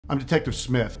I'm Detective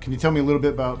Smith. Can you tell me a little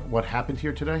bit about what happened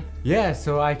here today? Yeah,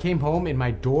 so I came home and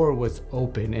my door was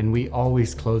open, and we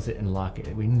always close it and lock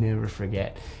it. We never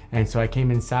forget. And so I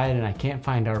came inside and I can't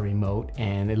find our remote,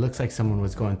 and it looks like someone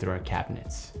was going through our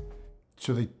cabinets.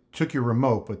 So they took your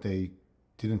remote, but they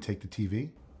didn't take the TV?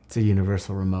 It's a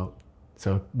universal remote,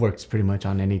 so it works pretty much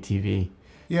on any TV.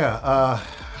 Yeah,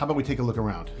 how about we take a look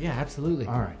around? Yeah, absolutely.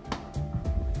 All right.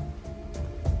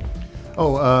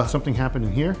 Oh, something happened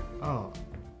in here? Oh,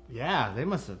 yeah, they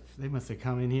must have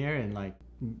come in here and like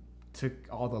took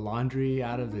all the laundry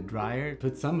out of the dryer,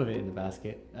 put some of it in the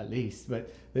basket at least,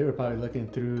 but they were probably looking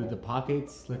through the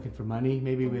pockets, looking for money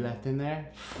maybe we left in there.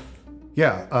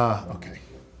 Yeah, okay.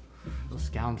 Those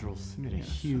scoundrels made a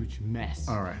huge mess.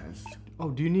 All right. Oh,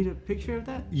 do you need a picture of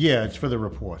that? Yeah, it's for the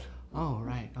report. Oh,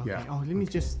 right. Okay. Yeah. Oh, let me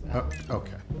just...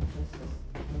 Okay.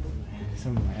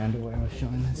 Some of my underwear was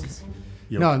showing this.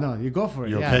 You No, you go for it.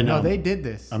 You yeah, okay now? No, they did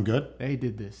this. I'm good? They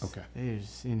did this. Okay. They're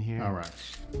just in here. All right.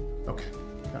 Okay.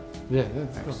 Yeah,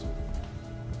 that's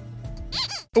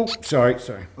Oh, sorry.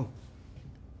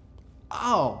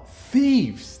 Oh,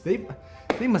 thieves!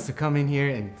 They must have come in here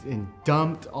and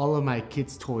dumped all of my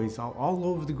kids' toys all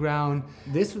over the ground.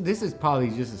 This is probably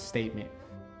just a statement.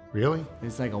 Really?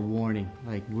 It's like a warning.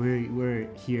 Like we're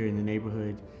here in the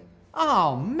neighborhood.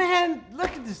 Oh man,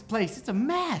 look at this place. It's a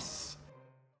mess.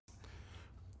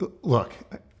 Look,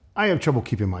 I have trouble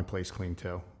keeping my place clean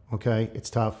too, okay? It's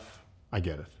tough. I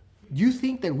get it. You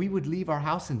think that we would leave our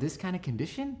house in this kind of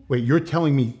condition? Wait, you're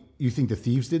telling me you think the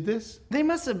thieves did this? They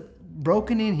must have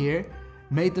broken in here,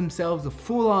 made themselves a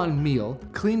full-on meal,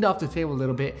 cleaned off the table a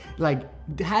little bit, like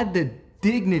had the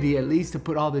dignity at least to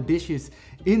put all the dishes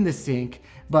in the sink,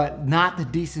 but not the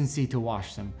decency to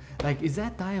wash them. Like, is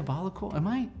that diabolical? Am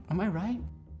I right?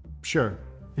 Sure.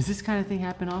 Does this kind of thing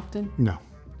happen often? No.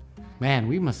 Man,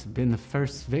 we must have been the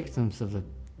first victims of the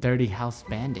dirty house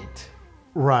bandit.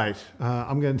 Right.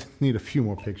 I'm going to need a few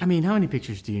more pictures. I mean, how many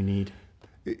pictures do you need?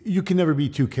 You can never be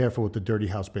too careful with the dirty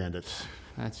house bandits.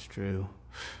 That's true.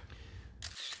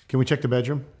 Can we check the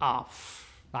bedroom? Oh,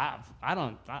 I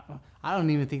don't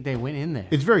even think they went in there.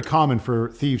 It's very common for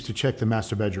thieves to check the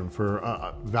master bedroom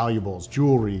for valuables,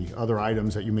 jewelry, other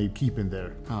items that you may keep in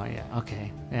there. Oh yeah,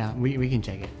 okay. Yeah, we can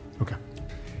check it. Okay.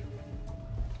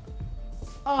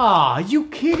 Ah, are you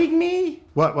kidding me?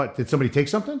 What? Did somebody take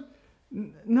something?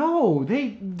 No,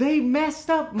 they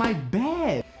messed up my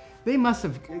bed. They must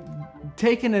have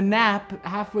taken a nap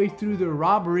halfway through the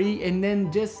robbery and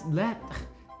then just let...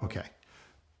 Okay.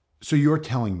 So you're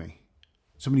telling me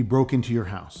somebody broke into your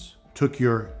house, took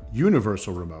your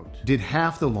universal remote, did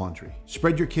half the laundry,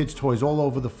 spread your kids' toys all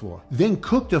over the floor, then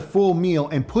cooked a full meal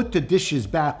and put the dishes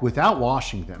back without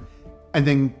washing them, and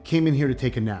then came in here to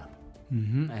take a nap?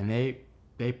 Mm-hmm. And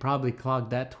they probably clogged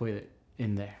that toilet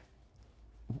in there.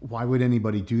 Why would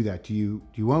anybody do that? Do you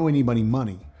owe anybody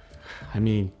money? I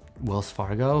mean, Wells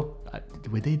Fargo,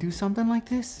 would they do something like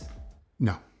this?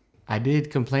 No. I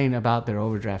did complain about their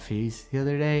overdraft fees the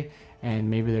other day, and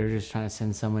maybe they're just trying to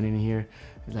send someone in here,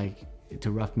 like,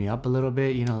 to rough me up a little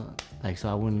bit, you know, like so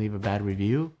I wouldn't leave a bad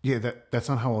review. Yeah, that's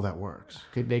not how all that works.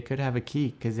 They could have a key,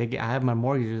 because I have my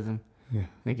mortgage with them. Yeah.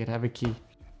 They could have a key.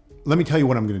 Let me tell you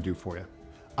what I'm going to do for you.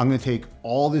 I'm going to take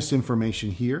all this information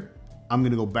here, I'm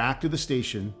going to go back to the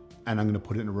station, and I'm going to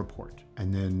put it in a report.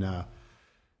 And then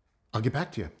I'll get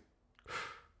back to you.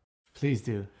 Please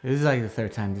do. This is like the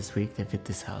third time this week they've hit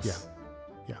this house.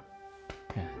 Yeah.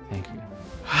 Yeah, thank you.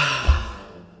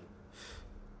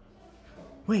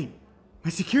 Wait, my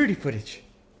security footage.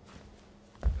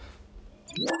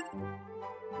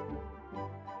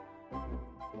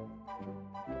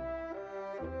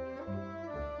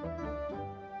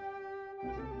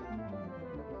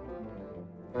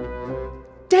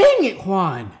 Dang it,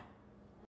 Juan!